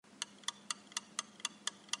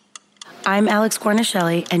I'm Alex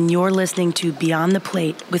Guarnaschelli, and you're listening to Beyond the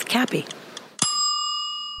Plate with Cappy.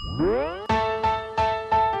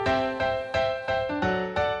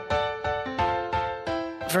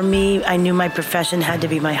 For me, I knew my profession had to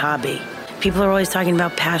be my hobby. People are always talking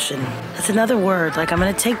about passion. That's another word. Like, I'm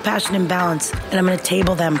going to take passion and balance, and I'm going to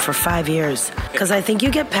table them for 5 years. Because I think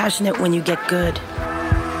you get passionate when you get good.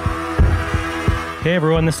 Hey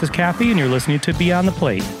everyone, this is Cappy, and you're listening to Beyond the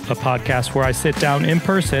Plate, a podcast where I sit down in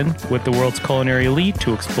person with the world's culinary elite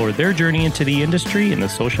to explore their journey into the industry and the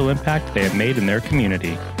social impact they have made in their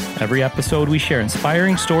community. Every episode, we share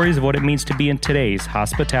inspiring stories of what it means to be in today's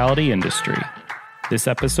hospitality industry. This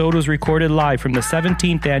episode was recorded live from the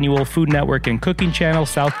 17th Annual Food Network and Cooking Channel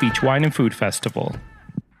South Beach Wine and Food Festival.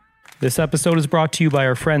 This episode is brought to you by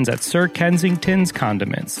our friends at Sir Kensington's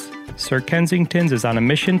Condiments. Sir Kensington's is on a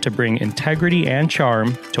mission to bring integrity and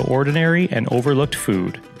charm to ordinary and overlooked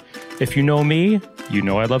food. If you know me, you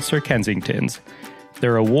know I love Sir Kensington's.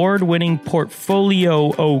 Their award-winning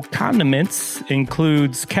portfolio of condiments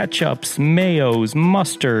includes ketchups, mayos,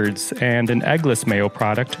 mustards, and an eggless mayo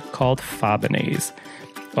product called Fabonnaise.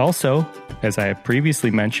 Also, as I have previously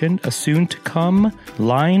mentioned, a soon-to-come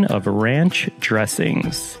line of ranch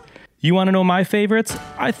dressings. You want to know my favorites?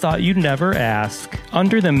 I thought you'd never ask.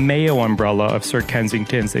 Under the mayo umbrella of Sir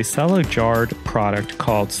Kensington's, they sell a jarred product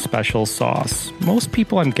called Special Sauce. Most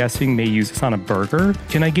people, I'm guessing, may use this on a burger.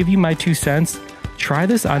 Can I give you my 2 cents? Try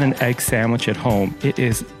this on an egg sandwich at home. It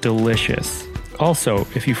is delicious. Also,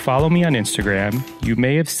 if you follow me on Instagram, you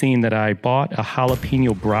may have seen that I bought a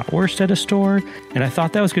jalapeno bratwurst at a store, and I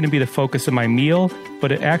thought that was going to be the focus of my meal,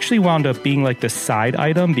 but it actually wound up being like the side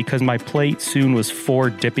item because my plate soon was 4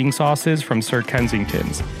 dipping sauces from Sir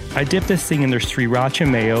Kensington's. I dipped this thing in their sriracha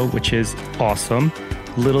mayo, which is awesome.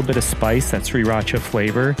 A little bit of spice, that sriracha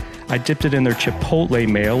flavor. I dipped it in their chipotle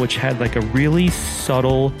mayo, which had like a really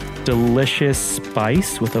subtle, delicious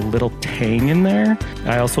spice with a little tang in there.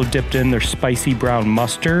 I also dipped in their spicy brown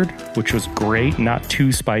mustard, which was great, not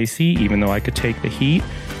too spicy, even though I could take the heat,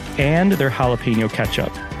 and their jalapeno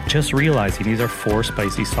ketchup. Just realizing these are 4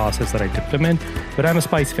 spicy sauces that I dipped them in, but I'm a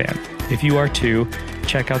spice fan. If you are too,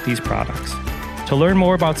 check out these products. To learn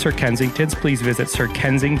more about Sir Kensington's, please visit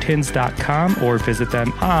sirkensingtons.com or visit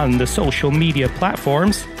them on the social media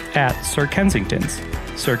platforms at Sir Kensington's.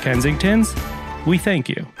 Sir Kensington's, we thank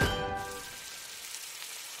you.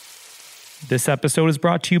 This episode is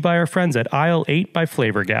brought to you by our friends at Aisle 8 by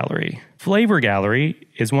Flavor Gallery. Flavor Gallery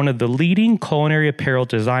is one of the leading culinary apparel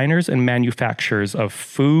designers and manufacturers of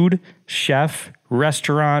food, chef,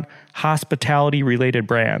 restaurant, hospitality-related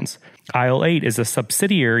brands. Aisle 8 is a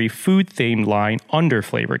subsidiary food-themed line under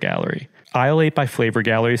Flavor Gallery. Aisle 8 by Flavor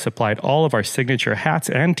Gallery supplied all of our signature hats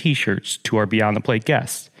and t-shirts to our Beyond the Plate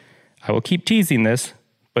guests. I will keep teasing this,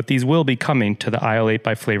 but these will be coming to the Aisle 8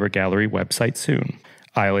 by Flavor Gallery website soon.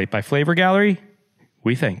 Aisle 8 by Flavor Gallery,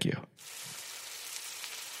 we thank you.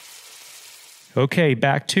 Okay,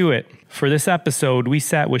 back to it. For this episode, we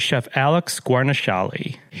sat with Chef Alex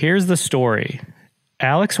Guarnaschelli. Here's the story.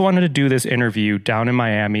 Alex wanted to do this interview down in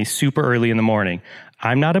Miami super early in the morning.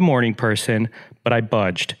 I'm not a morning person, but I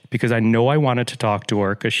budged because I know I wanted to talk to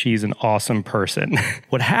her because she's an awesome person.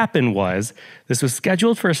 What happened was, this was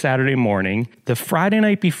scheduled for a Saturday morning. The Friday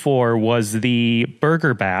night before was the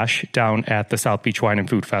Burger Bash down at the South Beach Wine and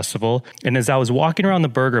Food Festival. And as I was walking around the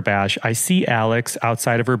Burger Bash, I see Alex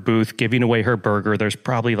outside of her booth giving away her burger. There's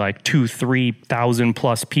probably like 2,000-3,000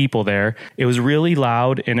 plus people there. It was really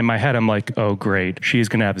loud. And in my head, I'm like, oh, great. She's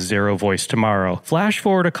going to have zero voice tomorrow. Flash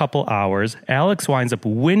forward a couple hours. Alex winds up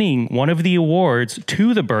winning one of the awards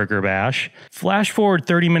to the Burger Bash. Flash forward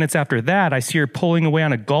 30 minutes after that, I see her pulling away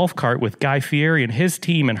on a golf cart with Guy Fieri and his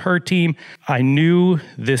team and her team. I knew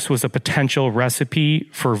this was a potential recipe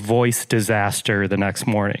for voice disaster the next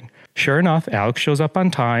morning. Sure enough, Alex shows up on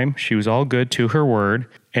time. She was all good to her word.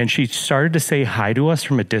 And she started to say hi to us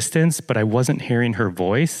from a distance, but I wasn't hearing her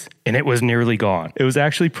voice, and it was nearly gone. It was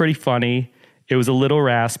actually pretty funny. It was a little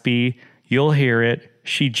raspy. You'll hear it.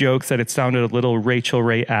 She jokes that it sounded a little Rachel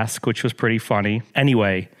Ray-esque, which was pretty funny.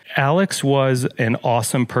 Anyway, Alex was an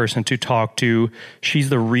awesome person to talk to. She's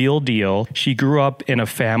the real deal. She grew up in a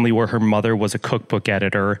family where her mother was a cookbook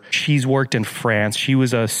editor. She's worked in France. She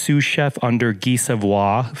was a sous chef under Guy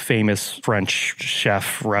Savoy, famous French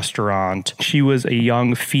chef restaurant. She was a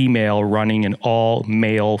young female running an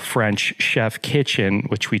all-male French chef kitchen,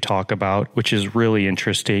 which we talk about, which is really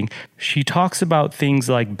interesting. She talks about things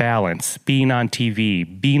like balance, being on TV,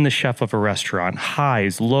 being the chef of a restaurant,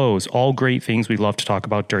 highs, lows, all great things we love to talk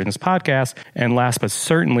about during this podcast. And last but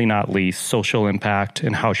certainly not least, social impact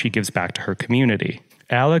and how she gives back to her community.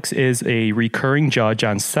 Alex is a recurring judge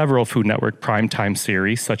on several Food Network primetime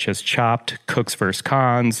series such as Chopped, Cooks vs.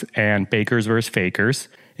 Cons, and Bakers vs. Fakers.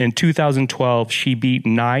 In 2012, she beat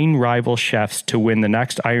 9 rival chefs to win the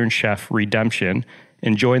next Iron Chef redemption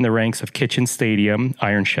and join the ranks of Kitchen Stadium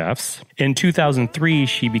Iron Chefs. In 2003,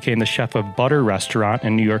 she became the chef of Butter Restaurant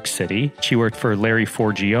in New York City. She worked for Larry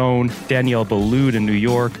Forgione, Danielle Boulud in New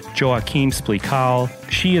York, Joaquin Splical.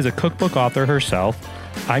 She is a cookbook author herself.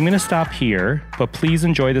 I'm going to stop here, but please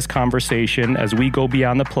enjoy this conversation as we go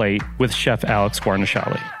beyond the plate with Chef Alex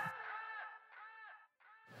Guarnaschelli.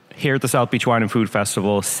 Here at the South Beach Wine and Food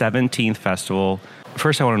Festival, 17th festival.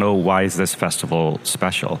 First, I want to know, why is this festival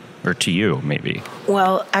special? Or to you, maybe?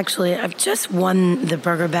 Well, actually, I've just won the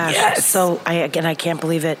Burger Bash. Yes! So, I can't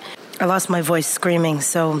believe it. I lost my voice screaming,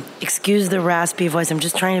 so excuse the raspy voice. I'm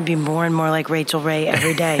just trying to be more and more like Rachel Ray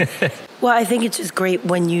every day. Well, I think it's just great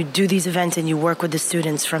when you do these events and you work with the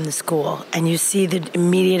students from the school and you see the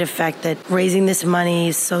immediate effect that raising this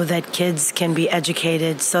money so that kids can be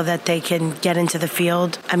educated, so that they can get into the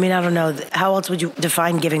field. I mean, I don't know. How else would you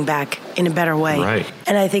define giving back in a better way? Right.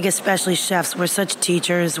 And I think especially chefs, we're such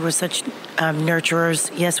teachers, we're such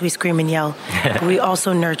nurturers. Yes, we scream and yell, but we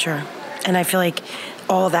also nurture. And I feel like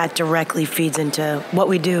all that directly feeds into what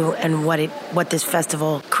we do and what this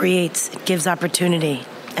festival creates. It gives opportunity.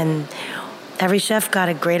 And every chef got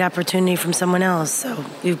a great opportunity from someone else, so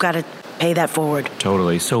we've got to pay that forward.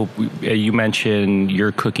 Totally. So you mentioned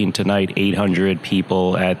you're cooking tonight 800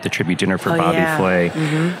 people at the tribute dinner for Bobby Flay.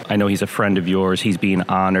 Mm-hmm. I know he's a friend of yours. He's being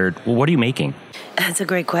honored. Well, what are you making? That's a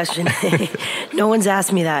great question. No one's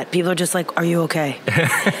asked me that. People are just like, are you okay?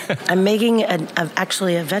 I'm making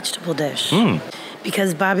actually a vegetable dish.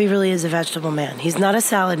 Because Bobby really is a vegetable man. He's not a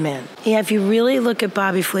salad man. Yeah, if you really look at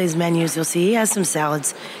Bobby Flay's menus, you'll see he has some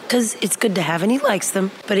salads because it's good to have and he likes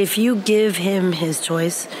them. But if you give him his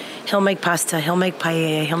choice, he'll make pasta, he'll make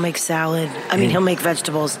paella, he'll make salad. He'll make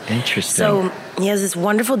vegetables. Interesting. So he has this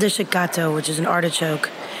wonderful dish at gatto, which is an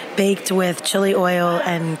artichoke, baked with chili oil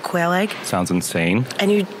and quail egg. Sounds insane.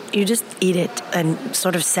 And you just eat it and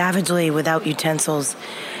sort of savagely without utensils.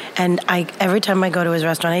 And every time I go to his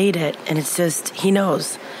restaurant, I eat it. And it's just, he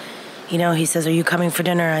knows. You know, he says, are you coming for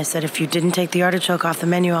dinner? I said, if you didn't take the artichoke off the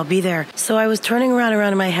menu, I'll be there. So I was turning around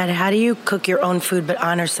in my head, how do you cook your own food but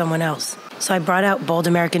honor someone else? So I brought out Bold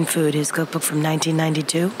American Food, his cookbook from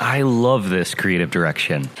 1992. I love this creative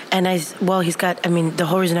direction. And he's got, the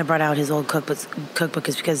whole reason I brought out his old cookbook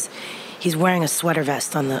is because he's wearing a sweater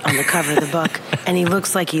vest on the cover of the book, and he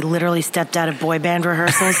looks like he literally stepped out of boy band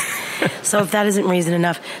rehearsals. So if that isn't reason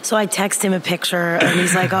enough, so I text him a picture, and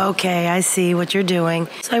he's like, okay, I see what you're doing.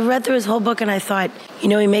 So I read through his whole book, and I thought,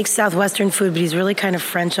 he makes Southwestern food, but he's really kind of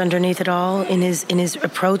French underneath it all in his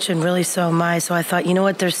approach, and really so am I. So I thought, you know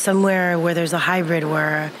what, there's somewhere where there's a hybrid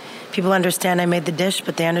where people understand I made the dish,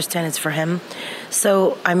 but they understand it's for him.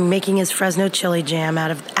 So I'm making his Fresno chili jam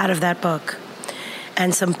out of that book,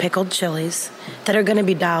 and some pickled chilies that are going to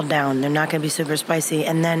be dialed down. They're not going to be super spicy.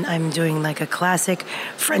 And then I'm doing like a classic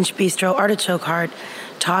French bistro artichoke heart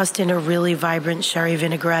tossed in a really vibrant sherry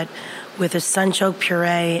vinaigrette with a sunchoke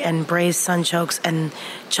puree and braised sunchokes and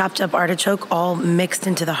chopped up artichoke all mixed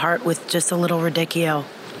into the heart with just a little radicchio.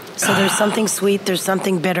 So there's something sweet, there's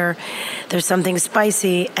something bitter, there's something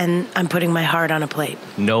spicy, and I'm putting my heart on a plate.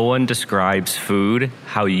 No one describes food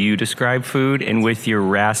how you describe food, and with your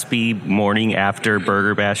raspy morning after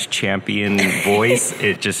Burger Bash champion voice,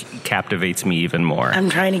 it just captivates me even more.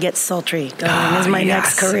 I'm trying to get sultry going. This is my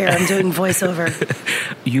next career. I'm doing voiceover.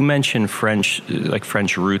 You mentioned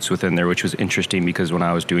French roots within there, which was interesting because when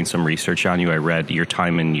I was doing some research on you, I read your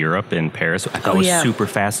time in Europe, in Paris. I thought it was super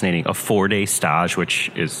fascinating. A 4-day stage,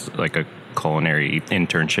 which is like a culinary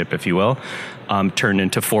internship, if you will, turned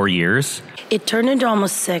into 4 years. It turned into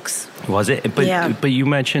almost 6. Was it? But you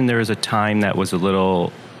mentioned there was a time that was a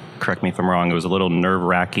little, correct me if I'm wrong, it was a little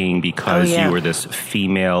nerve-wracking because you were this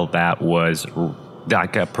female that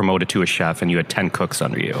got promoted to a chef and you had 10 cooks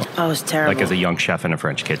under you. Oh, it was terrible. Like as a young chef in a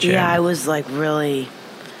French kitchen. Yeah, I was like really,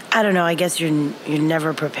 I don't know, I guess you're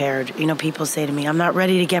never prepared. People say to me, I'm not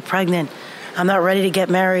ready to get pregnant. I'm not ready to get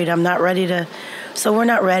married. I'm not ready to... So we're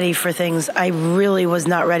not ready for things. I really was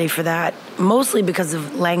not ready for that, mostly because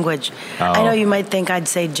of language. Oh. I know you might think I'd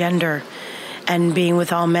say gender, and being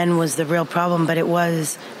with all men was the real problem, but it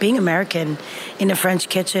was being American in a French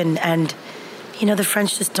kitchen. And, the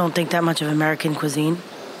French just don't think that much of American cuisine.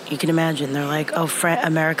 You can imagine. They're like, oh,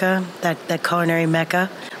 America, that culinary mecca.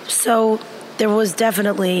 So there was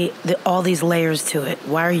definitely all these layers to it.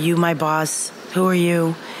 Why are you my boss? Who are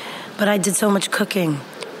you? But I did so much cooking.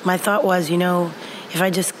 My thought was, if I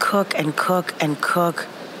just cook and cook and cook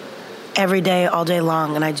every day, all day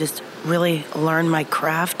long, and I just really learn my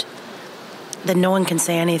craft, then no one can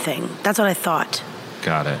say anything. That's what I thought.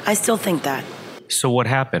 Got it. I still think that. So what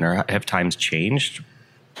happened, or have times changed?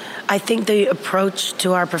 I think the approach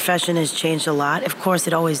to our profession has changed a lot. Of course,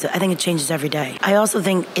 I think it changes every day. I also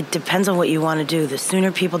think it depends on what you want to do. The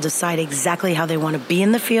sooner people decide exactly how they want to be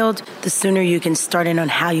in the field, the sooner you can start in on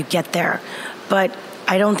how you get there. But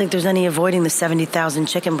I don't think there's any avoiding the 70,000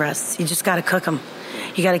 chicken breasts. You just got to cook them.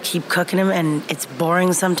 You got to keep cooking them, and it's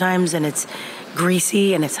boring sometimes, and it's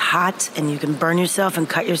greasy, and it's hot, and you can burn yourself and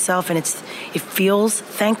cut yourself, and it feels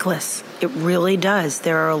thankless. It really does.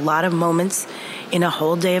 There are a lot of moments in a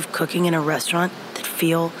whole day of cooking in a restaurant that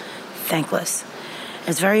feel thankless.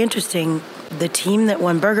 It's very interesting. The team that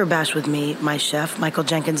won Burger Bash with me, my chef, Michael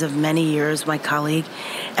Jenkins of many years, my colleague,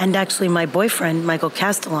 and actually my boyfriend, Michael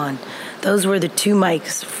Castellan, those were the two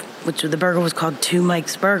Mikes, which the burger was called Two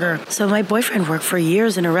Mike's Burger. So my boyfriend worked for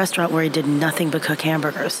years in a restaurant where he did nothing but cook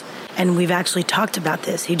hamburgers. And we've actually talked about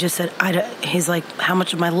this. He just said, he's like, how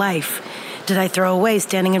much of my life did I throw away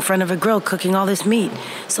standing in front of a grill cooking all this meat?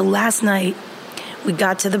 So last night, we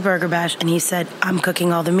got to the Burger Bash, and he said, I'm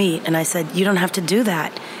cooking all the meat. And I said, you don't have to do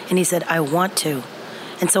that. And he said, I want to.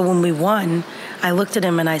 And so when we won, I looked at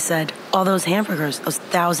him and I said, all those hamburgers, those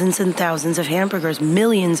thousands and thousands of hamburgers,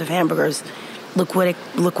 millions of hamburgers, look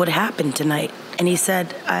what happened tonight. And he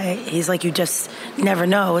said, he's like, you just never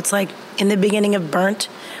know. It's like in the beginning of Burnt,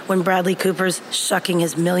 when Bradley Cooper's shucking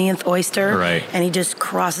his millionth oyster, right, and he just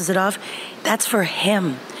crosses it off. That's for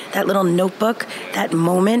him. That little notebook, that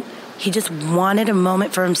moment, he just wanted a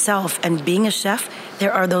moment for himself. And being a chef,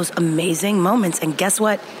 there are those amazing moments. And guess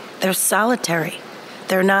what? They're solitary.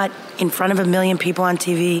 They're not in front of a million people on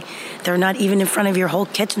TV. They're not even in front of your whole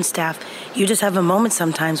kitchen staff. You just have a moment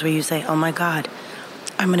sometimes where you say, oh my God,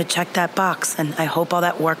 I'm going to check that box, and I hope all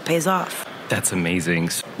that work pays off. That's amazing.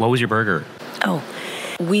 What was your burger? Oh,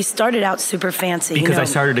 we started out super fancy. Because I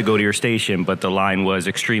started to go to your station, but the line was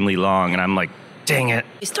extremely long, and I'm like, dang it.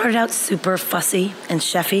 We started out super fussy and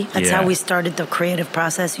chefy. That's how we started the creative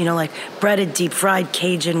process, like breaded, deep fried,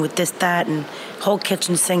 Cajun with this, that, and whole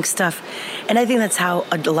kitchen sink stuff. And I think that's how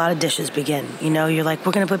a lot of dishes begin. You're like,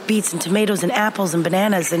 we're going to put beets and tomatoes and apples and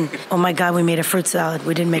bananas, and oh my God, we made a fruit salad.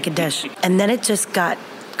 We didn't make a dish. And then it just got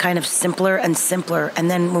kind of simpler and simpler. And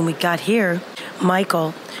then when we got here,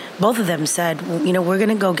 Michael, both of them said, well, we're going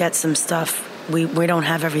to go get some stuff. We don't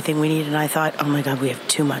have everything we need. And I thought, oh my God, we have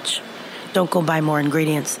too much. Don't go buy more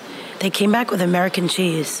ingredients. They came back with American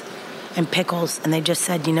cheese and pickles, and they just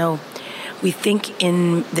said, we think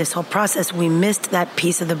in this whole process, we missed that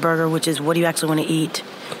piece of the burger, which is what do you actually want to eat?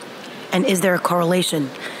 And is there a correlation?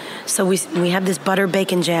 So we have this butter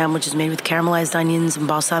bacon jam, which is made with caramelized onions and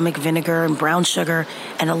balsamic vinegar and brown sugar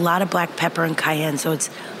and a lot of black pepper and cayenne. So it's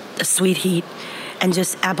a sweet heat, and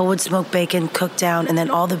just applewood smoked bacon cooked down, and then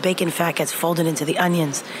all the bacon fat gets folded into the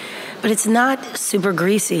onions. But it's not super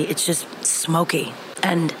greasy. It's just smoky.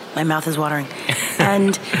 And my mouth is watering.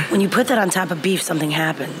 And when you put that on top of beef, something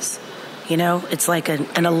happens. It's like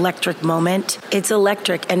an electric moment. It's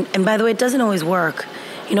electric. And by the way, it doesn't always work.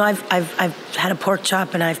 I've had a pork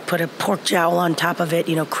chop, and I've put a pork jowl on top of it,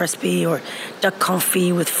 crispy, or duck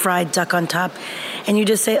confit with fried duck on top. And you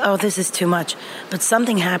just say, oh, this is too much. But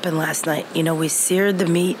something happened last night. We seared the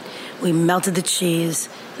meat, we melted the cheese,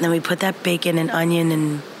 and then we put that bacon and onion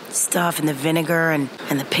and stuff and the vinegar and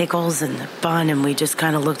the pickles and the bun, and we just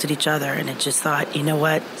kind of looked at each other and it just thought, you know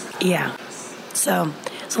what? Yeah. So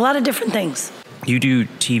it's a lot of different things. You do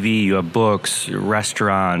TV, you have books,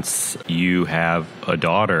 restaurants, you have a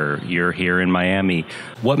daughter, you're here in Miami.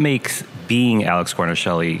 What makes being Alex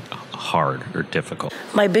Guarnaschelli hard or difficult?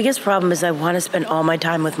 My biggest problem is I want to spend all my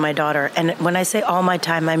time with my daughter. And when I say all my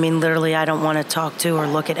time, I mean literally I don't want to talk to or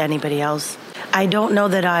look at anybody else. I don't know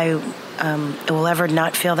that I will ever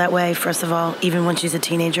not feel that way, first of all, even when she's a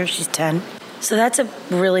teenager. She's 10. So that's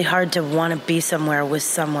really hard to want to be somewhere with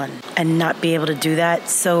someone and not be able to do that.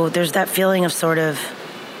 So there's that feeling of sort of,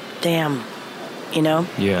 damn,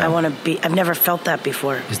 Yeah. I want to be, I've never felt that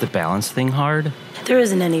before. Is the balance thing hard? There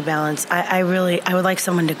isn't any balance. I would like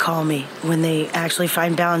someone to call me when they actually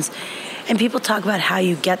find balance. And people talk about how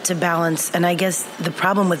you get to balance. And I guess the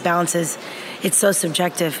problem with balance is it's so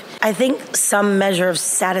subjective. I think some measure of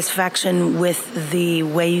satisfaction with the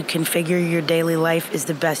way you configure your daily life is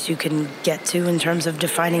the best you can get to in terms of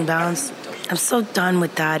defining balance. I'm so done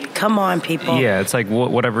with that. Come on, people. Yeah, it's like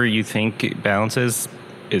whatever you think balance is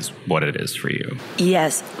what it is for you.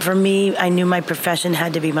 Yes. For me, I knew my profession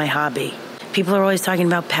had to be my hobby. People are always talking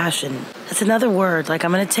about passion. That's another word. Like,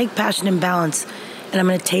 I'm going to take passion and balance, and I'm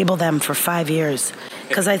going to table them for 5 years.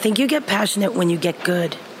 Because I think you get passionate when you get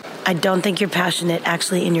good. I don't think you're passionate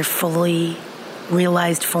actually in your fully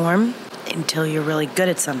realized form until you're really good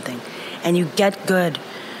at something. And you get good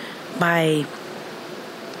by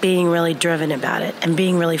being really driven about it and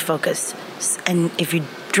being really focused. And if you're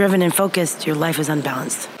driven and focused, your life is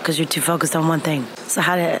unbalanced because you're too focused on one thing. So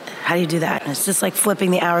how do you do that? And it's just like flipping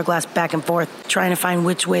the hourglass back and forth, trying to find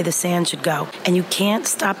which way the sand should go. And you can't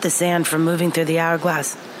stop the sand from moving through the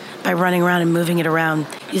hourglass by running around and moving it around.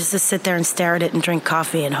 You just sit there and stare at it and drink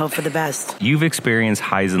coffee and hope for the best. You've experienced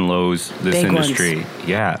highs and lows this Big industry. ones.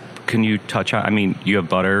 Yeah. Can you touch on, I mean, you have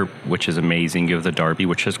Butter, which is amazing. You have the Derby,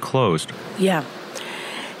 which has closed. Yeah,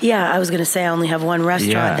 I was going to say I only have one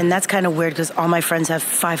restaurant, Yeah. and that's kind of weird because all my friends have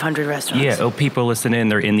 500 restaurants. Yeah. Oh, people listen in,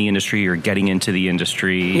 they're in the industry, you're getting into the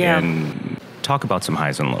industry. Yeah. And talk about some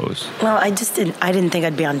highs and lows. Well, I didn't think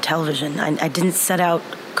I'd be on television. I didn't set out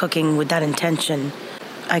cooking with that intention.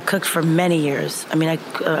 I cooked for many years. I mean,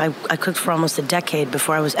 I cooked for almost a decade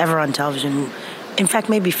before I was ever on television. In fact,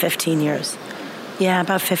 maybe 15 years. Yeah,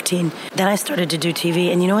 about 15. Then I started to do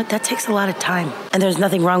TV, and you know what? That takes a lot of time. And there's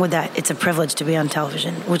nothing wrong with that. It's a privilege to be on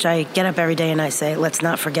television, which I get up every day and I say, let's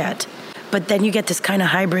not forget. But then you get this kind of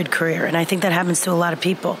hybrid career, and I think that happens to a lot of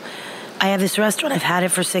people. I have this restaurant. I've had it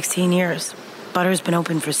for 16 years. Butter's been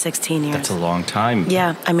open for 16 years. That's a long time.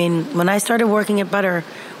 Yeah, I mean, when I started working at Butter,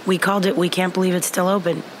 we called it We Can't Believe It's Still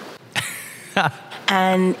Open.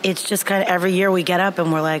 And it's just kind of every year we get up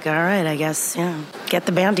and we're like, all right, I guess, get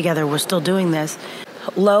the band together. We're still doing this.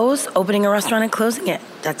 Lows, opening a restaurant and closing it.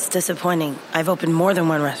 That's disappointing. I've opened more than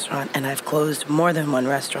one restaurant and I've closed more than one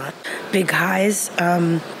restaurant. Big highs,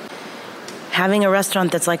 having a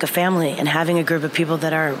restaurant that's like a family and having a group of people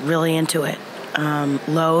that are really into it.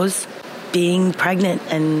 Lows, being pregnant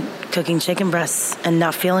and cooking chicken breasts and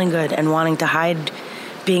not feeling good and wanting to hide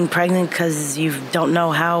being pregnant because you don't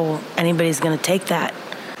know how anybody's going to take that.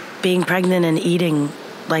 Being pregnant and eating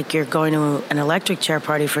like you're going to an electric chair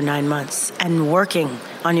party for 9 months and working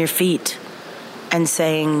on your feet and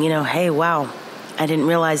saying, hey, wow, I didn't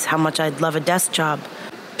realize how much I'd love a desk job.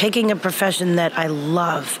 Picking a profession that I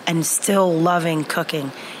love and still loving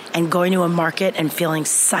cooking and going to a market and feeling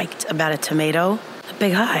psyched about a tomato, a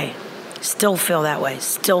big high. Still feel that way.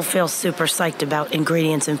 Still feel super psyched about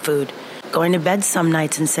ingredients and food. Going to bed some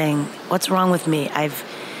nights and saying, what's wrong with me? I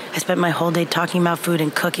spent my whole day talking about food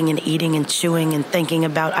and cooking and eating and chewing and thinking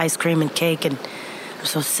about ice cream and cake, and I'm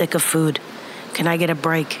so sick of food. Can I get a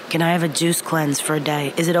break? Can I have a juice cleanse for a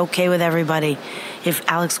day? Is it okay with everybody if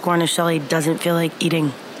Alex Guarnaschelli doesn't feel like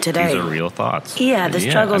eating today? These are real thoughts. Yeah, the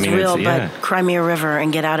struggle's real, yeah. but cry me a river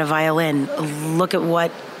and get out a violin. Look at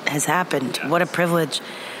what has happened. What a privilege.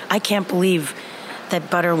 I can't believe that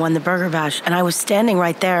Butter won the Burger Bash. And I was standing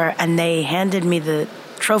right there, and they handed me the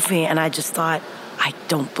trophy, and I just thought, I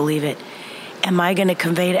don't believe it. Am I going to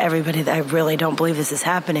convey to everybody that I really don't believe this is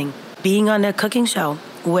happening? Being on a cooking show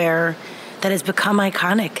that has become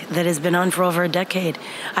iconic, that has been on for over a decade.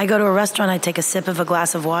 I go to a restaurant, I take a sip of a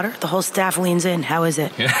glass of water, the whole staff leans in. How is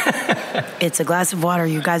it? It's a glass of water.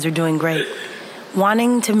 You guys are doing great.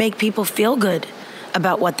 Wanting to make people feel good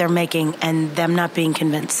about what they're making and them not being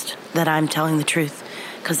convinced that I'm telling the truth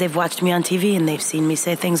because they've watched me on TV and they've seen me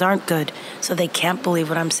say things aren't good, so they can't believe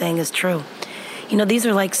what I'm saying is true. These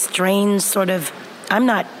are like strange sort of, I'm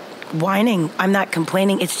not whining, I'm not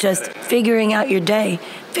complaining, it's just figuring out your day,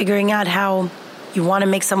 figuring out how you want to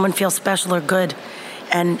make someone feel special or good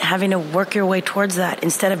and having to work your way towards that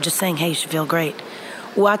instead of just saying, hey, you should feel great.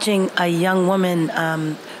 Watching a young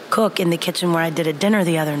woman cook in the kitchen where I did a dinner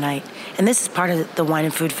the other night, and this is part of the Wine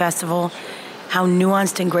and Food Festival, how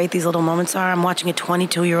nuanced and great these little moments are. I'm watching a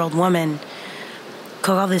 22-year-old woman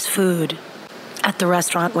cook all this food at the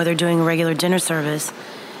restaurant where they're doing a regular dinner service,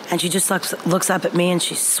 and she just looks up at me, and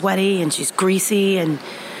she's sweaty, and she's greasy, and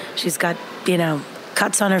she's got,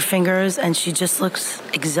 cuts on her fingers, and she just looks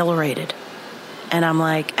exhilarated. And I'm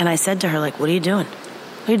like, and I said to her, like, what are you doing?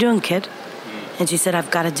 What are you doing, kid? And she said, I've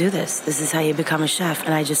got to do this. This is how you become a chef.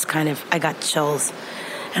 And I just I got chills.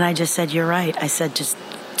 And I just said, you're right. I said, just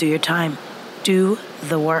do your time. Do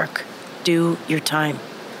the work. Do your time.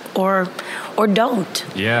 Or don't.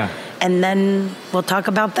 Yeah. And then we'll talk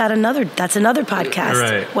about that that's another podcast.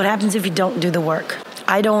 Right. What happens if you don't do the work?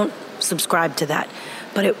 I don't subscribe to that,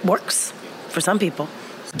 but it works for some people.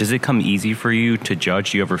 Does it come easy for you to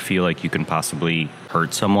judge? Do you ever feel like you can possibly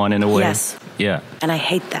hurt someone in a way? Yes. Yeah. And I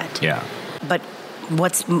hate that. Yeah. But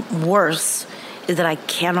what's worse is that I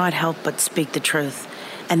cannot help but speak the truth.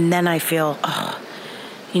 And then I feel,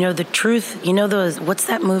 the truth, what's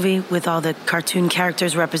that movie with all the cartoon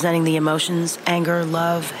characters representing the emotions, anger,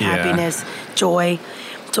 love, happiness, joy.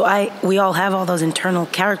 So we all have all those internal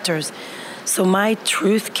characters. So my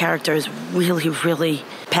truth character is really, really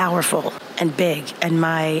powerful. and big. And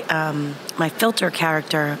my filter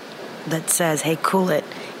character that says, hey, cool it,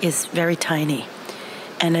 is very tiny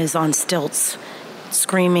and is on stilts,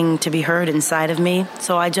 screaming to be heard inside of me.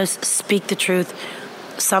 So I just speak the truth,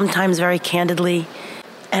 sometimes very candidly.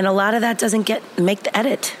 And a lot of that doesn't make the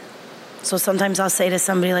edit. So sometimes I'll say to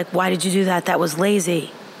somebody like, why did you do that? That was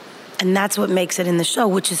lazy. And that's what makes it in the show,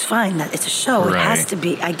 which is fine. That it's a show. Right. It has to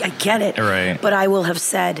be. I get it. Right. But I will have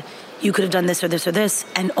said, you could have done this or this or this.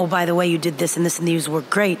 And, oh, by the way, you did this and this and these were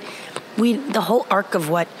great. The whole arc of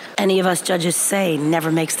what any of us judges say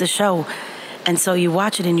never makes the show. And so you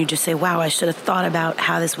watch it and you just say, wow, I should have thought about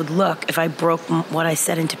how this would look if I broke what I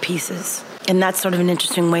said into pieces. And that's sort of an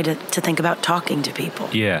interesting way to think about talking to people.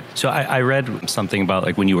 Yeah. So I read something about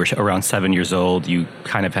like when you were around 7 years old, you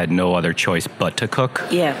kind of had no other choice but to cook.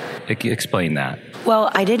 Yeah. Explain that. Well,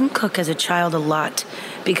 I didn't cook as a child a lot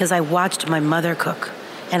because I watched my mother cook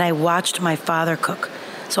and I watched my father cook.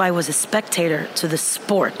 So I was a spectator to the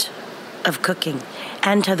sport of cooking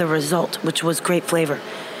and to the result, which was great flavor.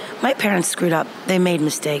 My parents screwed up. They made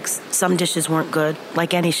mistakes. Some dishes weren't good,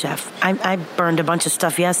 like any chef. I burned a bunch of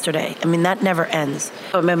stuff yesterday. I mean, that never ends.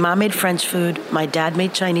 But my mom made French food. My dad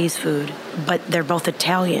made Chinese food. But they're both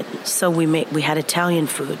Italian, so we had Italian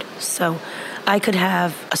food. So I could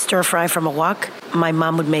have a stir fry from a wok. My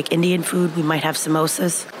mom would make Indian food. We might have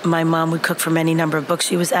samosas. My mom would cook from any number of books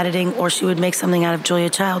she was editing, or she would make something out of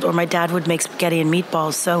Julia Child, or my dad would make spaghetti and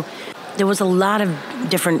meatballs. So there was a lot of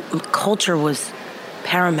different culture was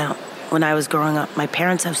paramount when I was growing up. My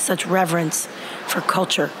parents have such reverence for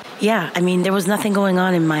culture. Yeah, I mean, there was nothing going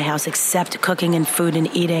on in my house except cooking and food and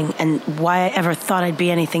eating. And why I ever thought I'd be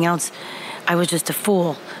anything else, I was just a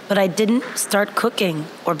fool. But I didn't start cooking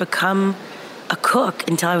or become a cook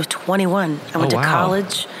until I was 21. I went to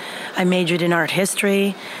college. I majored in art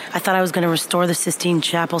history. I thought I was going to restore the Sistine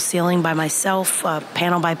Chapel ceiling by myself,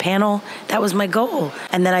 panel by panel. That was my goal.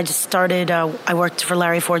 And then I just started, I worked for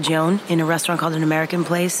Larry Forgione in a restaurant called An American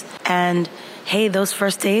Place. And hey, those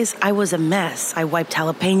first days, I was a mess. I wiped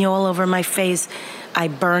jalapeno all over my face. I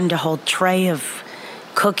burned a whole tray of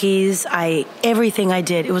cookies. Everything I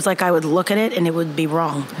did, it was like I would look at it and it would be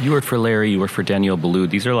wrong. You worked for Larry, you worked for Daniel Boulud.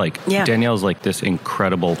 These are like, Danielle's like this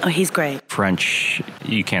incredible... Oh, he's great. French,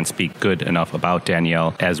 you can't speak good enough about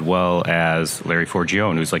Danielle, as well as Larry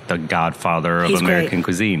Forgione, who's like the godfather of American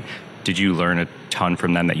cuisine. Did you learn a ton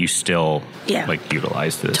from them that you still like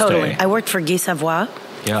utilize to this day? Totally. I worked for Guy Savoy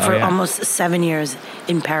for almost 7 years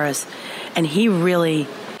in Paris. And he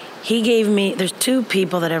gave me, there's two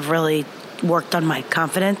people that have really worked on my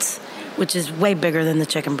confidence, which is way bigger than the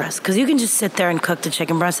chicken breast. Because you can just sit there and cook the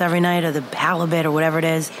chicken breast every night or the halibut or whatever it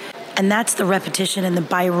is. And that's the repetition and the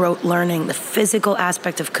by rote learning, the physical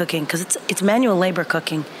aspect of cooking. Because it's manual labor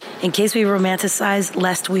cooking. In case we romanticize,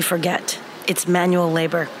 lest we forget, it's manual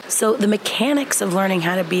labor. So the mechanics of learning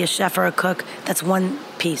how to be a chef or a cook, that's one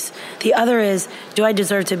piece. The other is, do I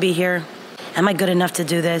deserve to be here? Am I good enough to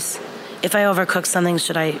do this? If I overcook something,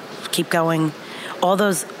 should I keep going? All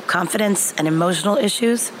those confidence and emotional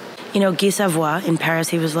issues. You know, Guy Savoy in Paris,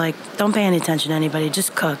 he was like, don't pay any attention to anybody,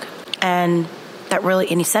 just cook. And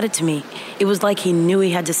he said it to me. It was like he knew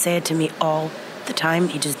he had to say it to me all the time.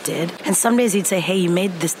 He just did. And some days he'd say, hey, you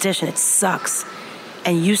made this dish and it sucks.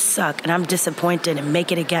 And you suck, and I'm disappointed, and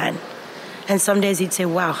make it again. And some days he'd say,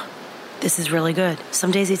 wow, this is really good.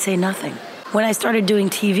 Some days he'd say nothing. When I started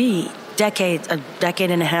doing TV, a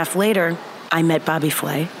decade and a half later, I met Bobby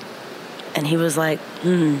Flay. And he was like,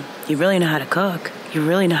 you really know how to cook. You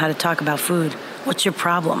really know how to talk about food. What's your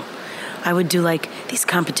problem? I would do like these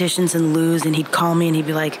competitions and lose, and he'd call me and he'd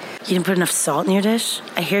be like, you didn't put enough salt in your dish?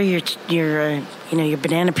 I hear your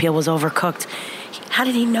banana peel was overcooked. How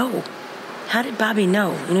did he know? How did Bobby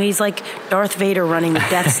know? You know, he's like Darth Vader running the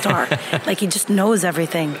Death Star. Like he just knows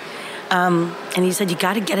everything. And he said, you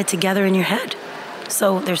got to get it together in your head.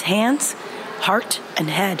 So there's hands, heart, and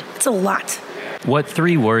head. It's a lot. What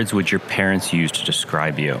 3 words would your parents use to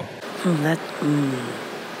describe you?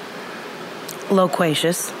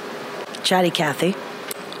 Loquacious, chatty Cathy,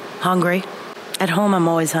 hungry. At home, I'm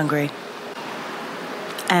always hungry.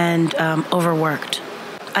 And overworked.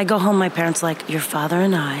 I go home, my parents like, your father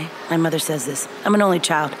and I, my mother says this, I'm an only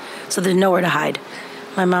child, so there's nowhere to hide.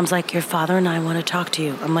 My mom's like, your father and I want to talk to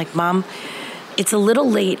you. I'm like, Mom, it's a little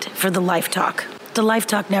late for the life talk. The life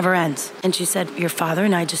talk never ends. And she said, your father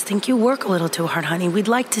and I just think you work a little too hard, honey. We'd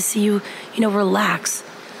like to see you, relax.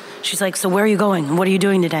 She's like, so where are you going? What are you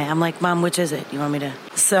doing today? I'm like, Mom, which is it? You want me to?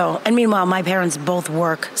 So, and meanwhile, my parents both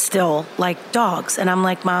work still like dogs. And I'm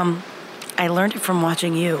like, Mom, I learned it from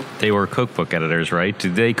watching you. They were cookbook editors, right?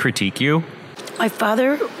 Did they critique you? My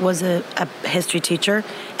father was a history teacher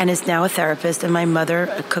and is now a therapist, and my mother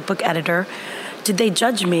a cookbook editor. Did they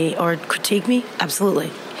judge me or critique me? Absolutely.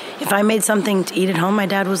 If I made something to eat at home, my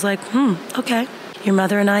dad was like, okay. Your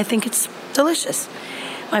mother and I think it's delicious.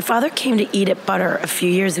 My father came to eat at Butter a few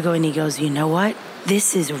years ago, and he goes, you know what?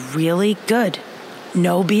 This is really good.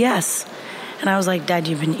 No BS. And I was like, Dad,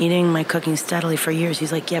 you've been eating my cooking steadily for years.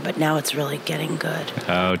 He's like, yeah, but now it's really getting good.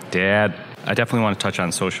 Oh, Dad. I definitely want to touch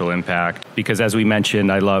on social impact because, as we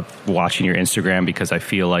mentioned, I love watching your Instagram because I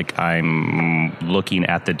feel like I'm looking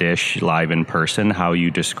at the dish live in person, how you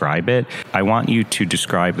describe it. I want you to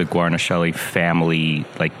describe the Guarnaschelli family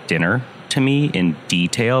dinner to me in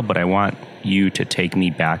detail, but I want you to take me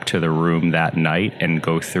back to the room that night and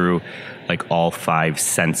go through all 5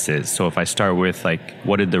 senses. So if I start with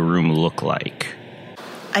what did the room look like?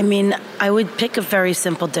 I mean, I would pick a very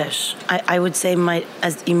simple dish. I would say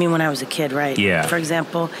as you mean when I was a kid, right? Yeah. For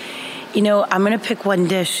example, I'm going to pick one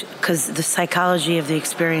dish because the psychology of the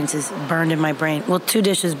experience is burned in my brain. Well, 2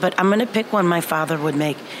 dishes, but I'm going to pick one my father would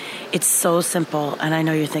make. It's so simple, and I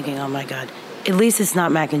know you're thinking, oh my God, at least it's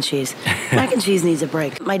not mac and cheese. Mac and cheese needs a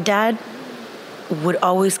break. My dad would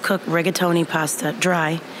always cook rigatoni pasta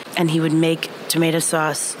dry, and he would make tomato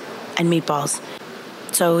sauce and meatballs.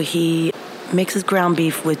 So he mixes ground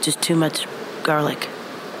beef with just too much garlic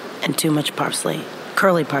and too much parsley.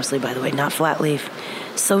 Curly parsley, by the way, not flat leaf.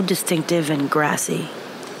 So distinctive and grassy,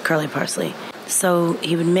 curly parsley. So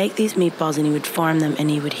he would make these meatballs and he would form them, and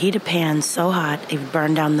he would heat a pan so hot it would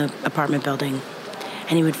burn down the apartment building.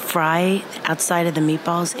 And he would fry outside of the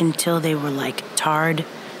meatballs until they were like tarred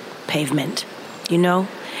pavement. You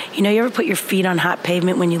ever put your feet on hot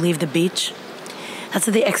pavement when you leave the beach? That's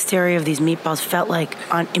what the exterior of these meatballs felt like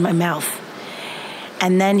in my mouth.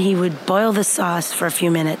 And then he would boil the sauce for a few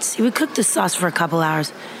minutes. He would cook the sauce for a couple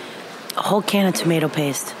hours. A whole can of tomato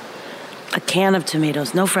paste. A can of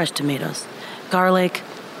tomatoes, no fresh tomatoes. Garlic,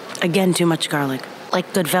 again, too much garlic.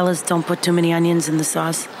 Like Goodfellas, don't put too many onions in the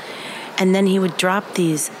sauce. And then he would drop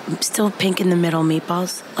these, still pink in the middle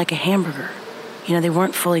meatballs, like a hamburger. They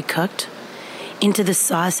weren't fully cooked, into the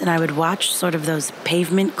sauce, and I would watch sort of those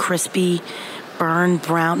pavement, crispy, burned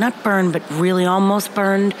brown, not burned, but really almost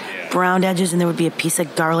burned browned edges, and there would be a piece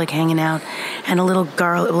of garlic hanging out and a little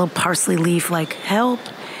parsley leaf, like, help.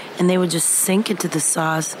 And they would just sink into the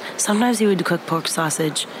sauce. Sometimes he would cook pork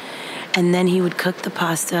sausage, and then he would cook the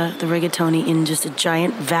pasta, the rigatoni, in just a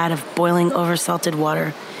giant vat of boiling over salted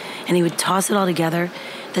water, and he would toss it all together.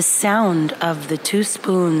 The sound of the 2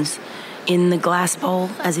 spoons in the glass bowl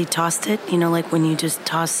as he tossed it, like when you just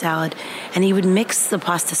toss salad, and he would mix the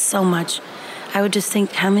pasta so much. I would just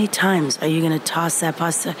think, how many times are you going to toss that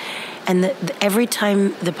pasta? And every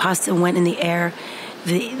time the pasta went in the air,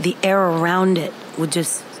 the air around it would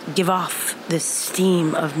just give off this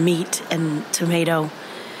steam of meat and tomato.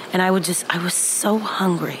 And I was so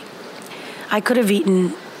hungry. I could have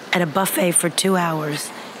eaten at a buffet for 2 hours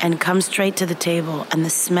and come straight to the table, and the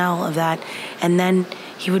smell of that. And then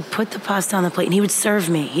he would put the pasta on the plate and he would serve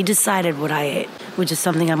me. He decided what I ate, which is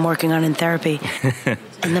something I'm working on in therapy.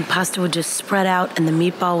 And the pasta would just spread out and the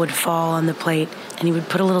meatball would fall on the plate, and he would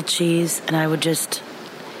put a little cheese, and I would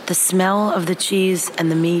the smell of the cheese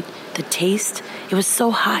and the meat, the taste, it was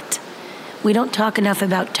so hot. We don't talk enough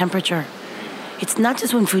about temperature. It's not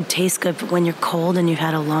just when food tastes good, but when you're cold and you've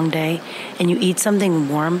had a long day and you eat something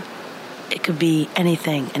warm, it could be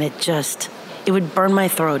anything, and it would burn my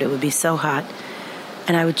throat. It would be so hot.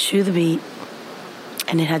 And I would chew the meat,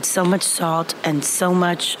 and it had so much salt and so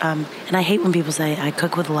much, and I hate when people say, I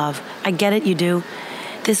cook with love. I get it, you do.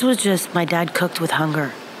 This was just, my dad cooked with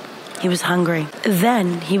hunger. He was hungry.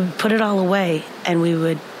 Then he would put it all away, and we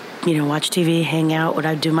would, watch TV, hang out,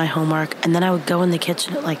 I'd do my homework, and then I would go in the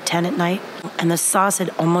kitchen at like 10 at night, and the sauce had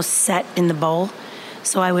almost set in the bowl,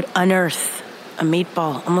 so I would unearth a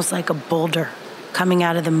meatball, almost like a boulder coming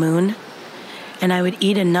out of the moon, and I would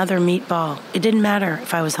eat another meatball. It didn't matter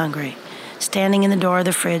if I was hungry. Standing in the door of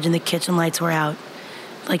the fridge and the kitchen lights were out,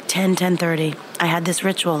 like 10:30. I had this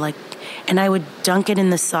ritual, and I would dunk it in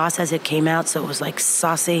the sauce as it came out, so it was like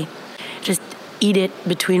saucy. Just eat it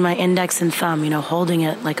between my index and thumb, holding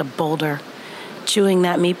it like a boulder, chewing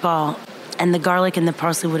that meatball, and the garlic and the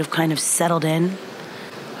parsley would have kind of settled in.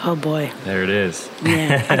 Oh boy. There it is.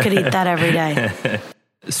 Yeah, I could eat that every day.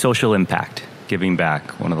 Social impact, giving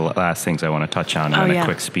back, one of the last things I want to touch on in a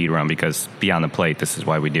quick speed run, because Beyond the Plate, this is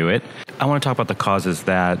why we do it. I want to talk about the causes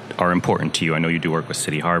that are important to you. I know you do work with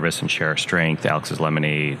City Harvest and Share Our Strength, Alex's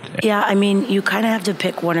Lemonade. Yeah, I mean, you kind of have to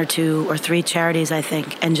pick 1 or 2 or 3 charities, I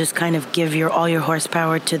think, and just kind of give all your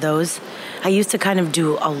horsepower to those. I used to kind of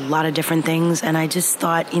do a lot of different things, and I just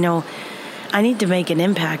thought, I need to make an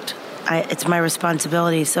impact it's my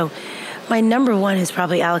responsibility. So my number one is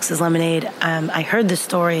probably Alex's Lemonade. I heard the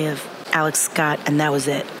story of Alex Scott, and that was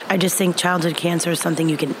it. I just think childhood cancer is something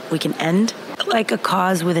we can end, like a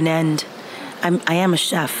cause with an end. I am a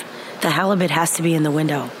chef. The halibut has to be in the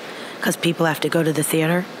window because people have to go to the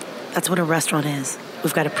theater. That's what a restaurant is.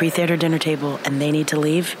 We've got a pre-theater dinner table, and they need to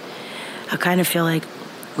leave. I kind of feel like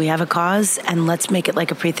we have a cause, and let's make it like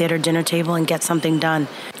a pre-theater dinner table and get something done.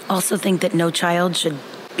 Also think that no child should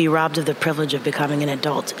be robbed of the privilege of becoming an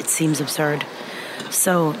adult. It seems absurd.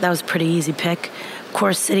 So that was a pretty easy pick. Of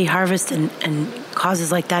course, City Harvest and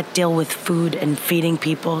causes like that deal with food and feeding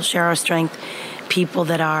people, share our strength, people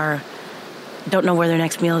that don't know where their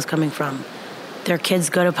next meal is coming from. Their kids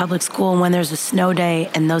go to public school, and when there's a snow day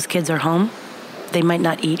and those kids are home, they might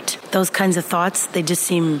not eat. Those kinds of thoughts, they just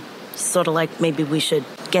seem sort of like maybe we should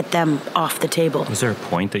get them off the table. Was there a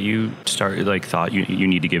point that you thought you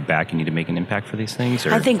need to give back, you need to make an impact for these things?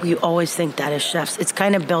 Or? I think we always think that as chefs. It's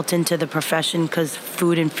kind of built into the profession because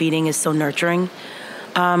food and feeding is so nurturing.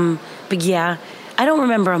 But yeah, I don't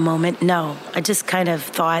remember a moment, no. I just kind of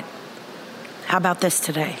thought, how about this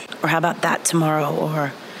today? Or how about that tomorrow?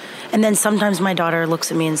 And then sometimes my daughter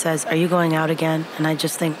looks at me and says, are you going out again? And I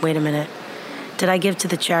just think, wait a minute, did I give to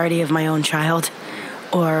the charity of my own child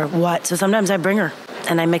or what? So sometimes I bring her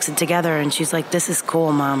and I mix it together and she's like, this is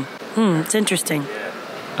cool, Mom. It's interesting.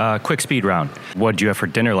 Quick speed round. What did you have for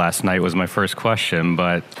dinner last night was my first question,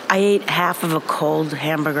 but... I ate half of a cold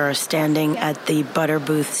hamburger standing at the butter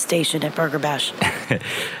booth station at Burger Bash.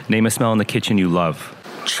 Name a smell in the kitchen you love.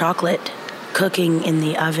 Chocolate cooking in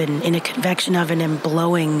the oven, in a convection oven and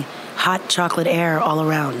blowing hot chocolate air all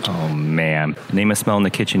around. Oh, man. Name a smell in the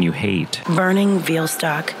kitchen you hate. Burning veal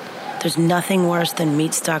stock. There's nothing worse than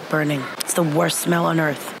meat stock burning. It's the worst smell on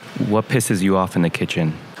earth. What pisses you off in the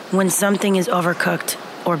kitchen? When something is overcooked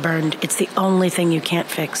or burned, it's the only thing you can't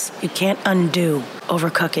fix. You can't undo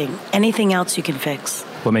overcooking. Anything else you can fix.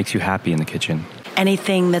 What makes you happy in the kitchen?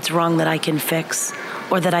 Anything that's wrong that I can fix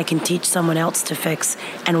or that I can teach someone else to fix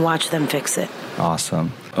and watch them fix it.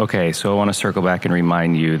 Awesome. Okay, so I want to circle back and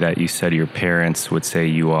remind you that you said your parents would say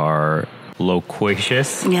you are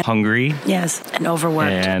loquacious, hungry. Yes, and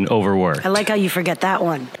overworked. I like how you forget that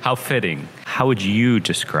one. How fitting. How would you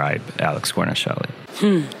describe Alex Guarnaschelli?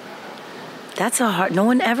 That's a hard... No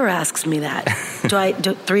one ever asks me that. Do I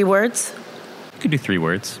do 3 words? You could do 3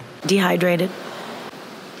 words. Dehydrated.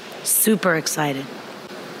 Super excited.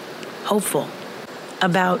 Hopeful.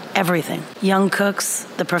 About everything. Young cooks,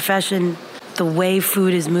 the profession, the way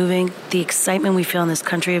food is moving, the excitement we feel in this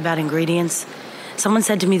country about ingredients. Someone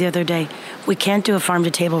said to me the other day, we can't do a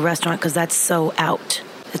farm-to-table restaurant because that's so out.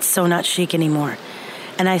 It's so not chic anymore.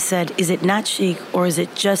 And I said, is it not chic or is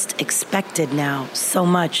it just expected now so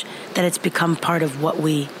much that it's become part of what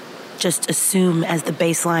we just assume as the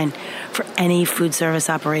baseline for any food service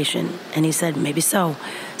operation? And he said, maybe so.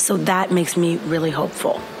 So that makes me really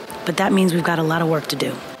hopeful. But that means we've got a lot of work to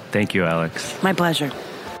do. Thank you, Alex. My pleasure.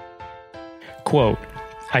 Quote,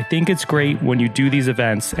 I think it's great when you do these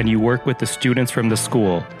events and you work with the students from the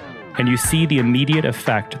school and you see the immediate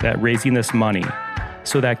effect that raising this money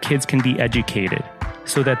so that kids can be educated,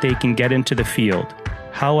 so that they can get into the field.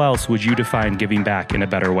 How else would you define giving back in a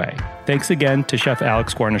better way? Thanks again to Chef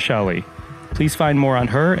Alex Guarnaschelli. Please find more on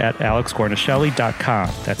her at alexguarnaschelli.com.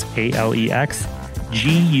 That's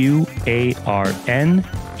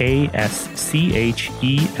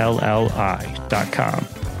AlexGuarnaschelli.com.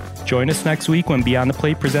 Join us next week when Beyond the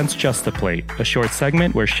Plate presents Just the Plate, a short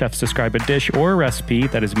segment where chefs describe a dish or a recipe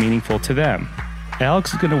that is meaningful to them.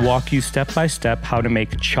 Alex is going to walk you step by step how to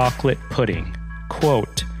make chocolate pudding.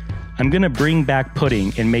 Quote, I'm going to bring back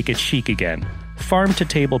pudding and make it chic again.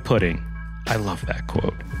 Farm-to-table pudding. I love that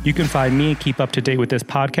quote. You can find me and keep up to date with this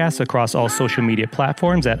podcast across all social media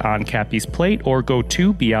platforms at On Cappy's Plate or go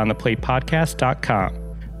to BeyondThePlatePodcast.com.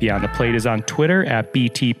 Beyond the Plate is on Twitter at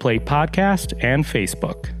BT Plate Podcast and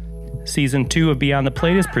Facebook. Season 2 of Beyond the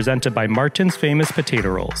Plate is presented by Martin's Famous Potato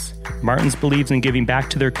Rolls. Martin's believes in giving back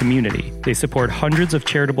to their community. They support hundreds of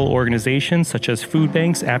charitable organizations such as food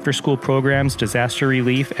banks, after-school programs, disaster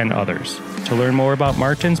relief, and others. To learn more about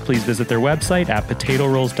Martin's, please visit their website at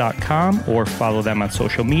potatorolls.com or follow them on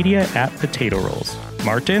social media at Potato Rolls.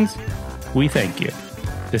 Martin's, we thank you.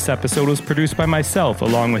 This episode was produced by myself,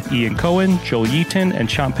 along with Ian Cohen, Joel Yeaton, and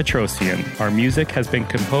Sean Petrosian. Our music has been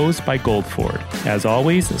composed by Goldford. As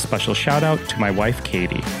always, a special shout out to my wife,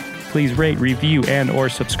 Katie. Please rate, review, and or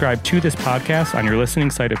subscribe to this podcast on your listening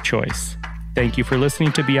site of choice. Thank you for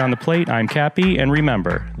listening to Beyond the Plate. I'm Cappy, and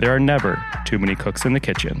remember, there are never too many cooks in the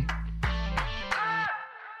kitchen.